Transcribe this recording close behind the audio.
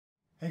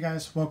Hey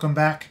guys, welcome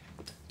back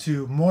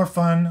to more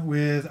fun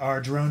with our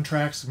drone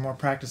tracks, more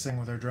practicing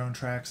with our drone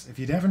tracks. If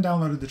you haven't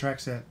downloaded the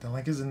tracks yet, the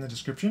link is in the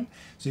description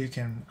so you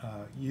can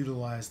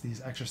utilize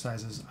these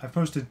exercises. I've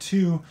posted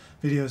two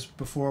videos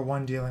before,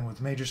 one dealing with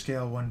major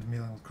scale, one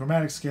dealing with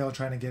chromatic scale,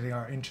 trying to get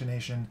our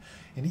intonation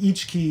in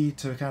each key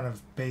to kind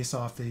of base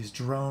off these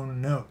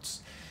drone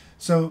notes.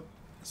 So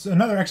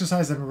another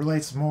exercise that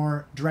relates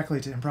more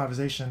directly to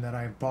improvisation that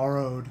I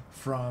borrowed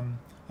from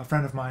a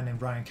friend of mine named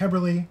Brian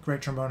Keberle, great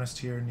trombonist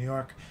here in New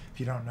York. If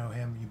you don't know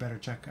him, you better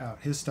check out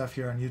his stuff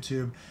here on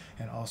YouTube,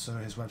 and also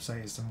his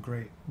website is some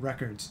great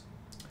records.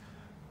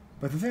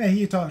 But the thing that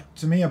he talked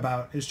to me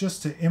about is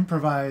just to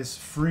improvise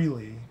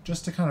freely,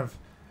 just to kind of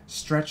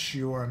stretch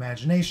your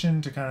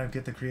imagination, to kind of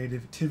get the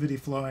creativity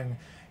flowing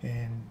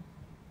in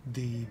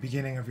the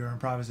beginning of your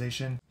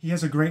improvisation. He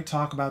has a great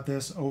talk about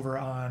this over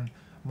on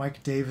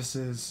Mike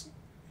Davis's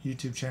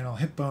YouTube channel,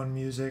 Hipbone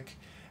Music,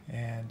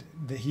 and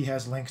he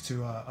has links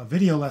to a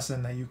video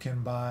lesson that you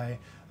can buy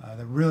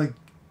that really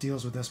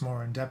deals with this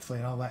more in depthly,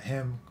 and I'll let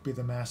him be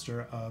the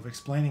master of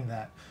explaining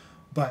that.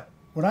 But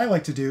what I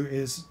like to do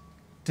is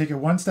take it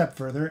one step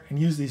further and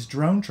use these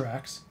drone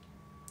tracks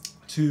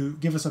to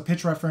give us a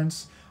pitch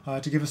reference,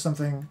 to give us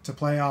something to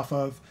play off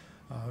of.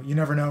 You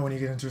never know when you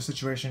get into a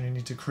situation you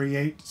need to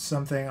create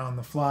something on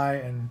the fly,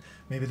 and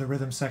maybe the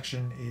rhythm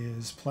section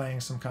is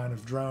playing some kind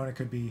of drone. It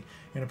could be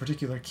in a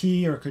particular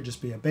key, or it could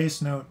just be a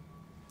bass note.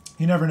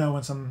 You never know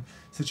when some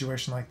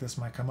situation like this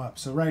might come up.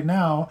 So right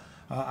now,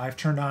 I've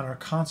turned on our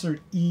concert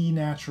E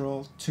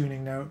natural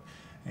tuning note,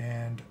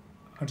 and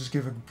I'll just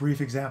give a brief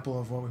example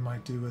of what we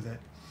might do with it.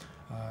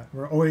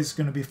 We're always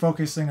going to be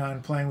focusing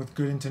on playing with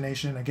good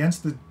intonation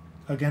against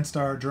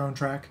our drone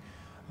track,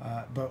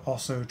 but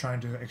also trying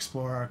to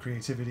explore our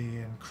creativity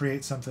and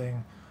create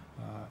something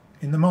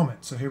in the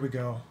moment. So here we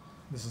go.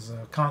 This is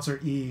a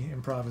concert E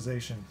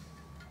improvisation.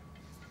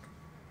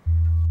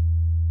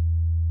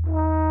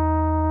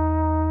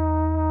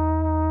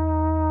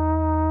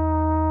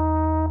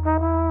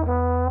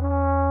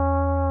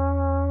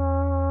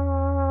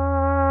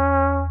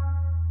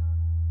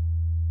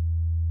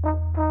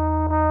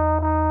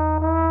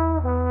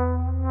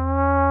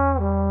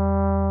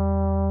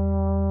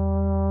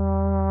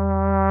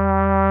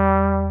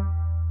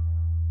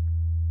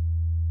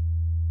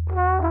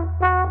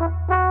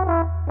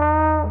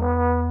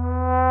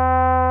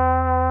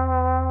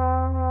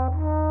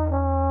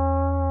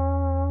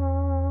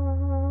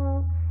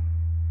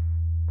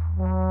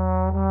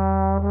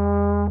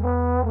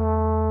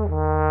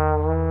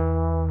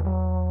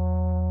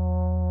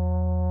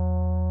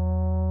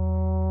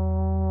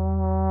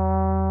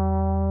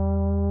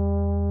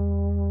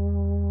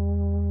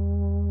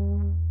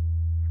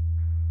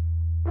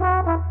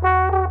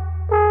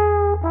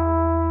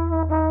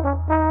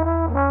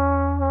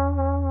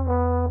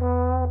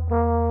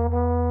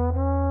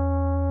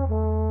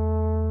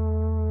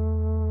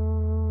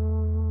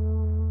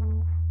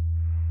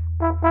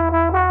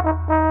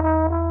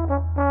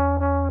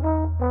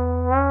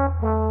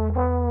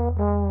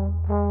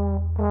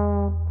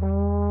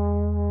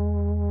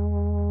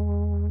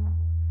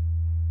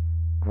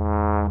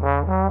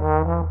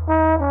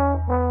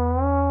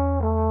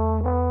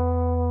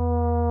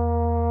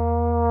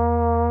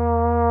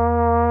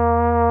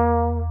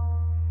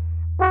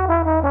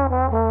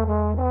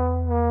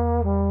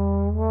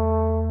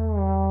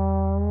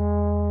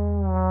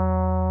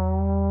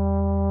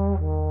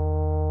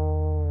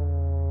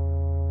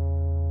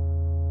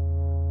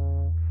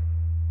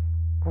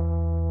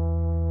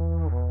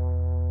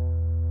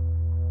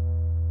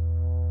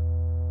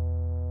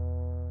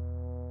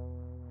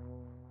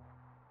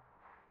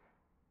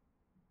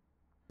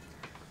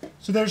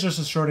 So there's just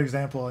a short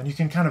example, and you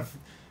can kind of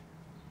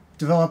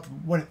develop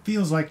what it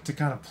feels like to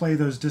kind of play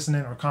those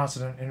dissonant or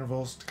consonant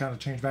intervals, to kind of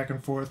change back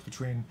and forth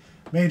between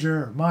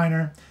major or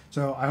minor.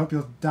 So I hope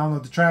you'll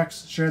download the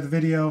tracks, share the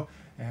video,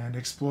 and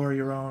explore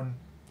your own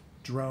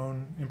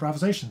drone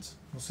improvisations.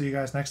 We'll see you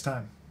guys next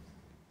time.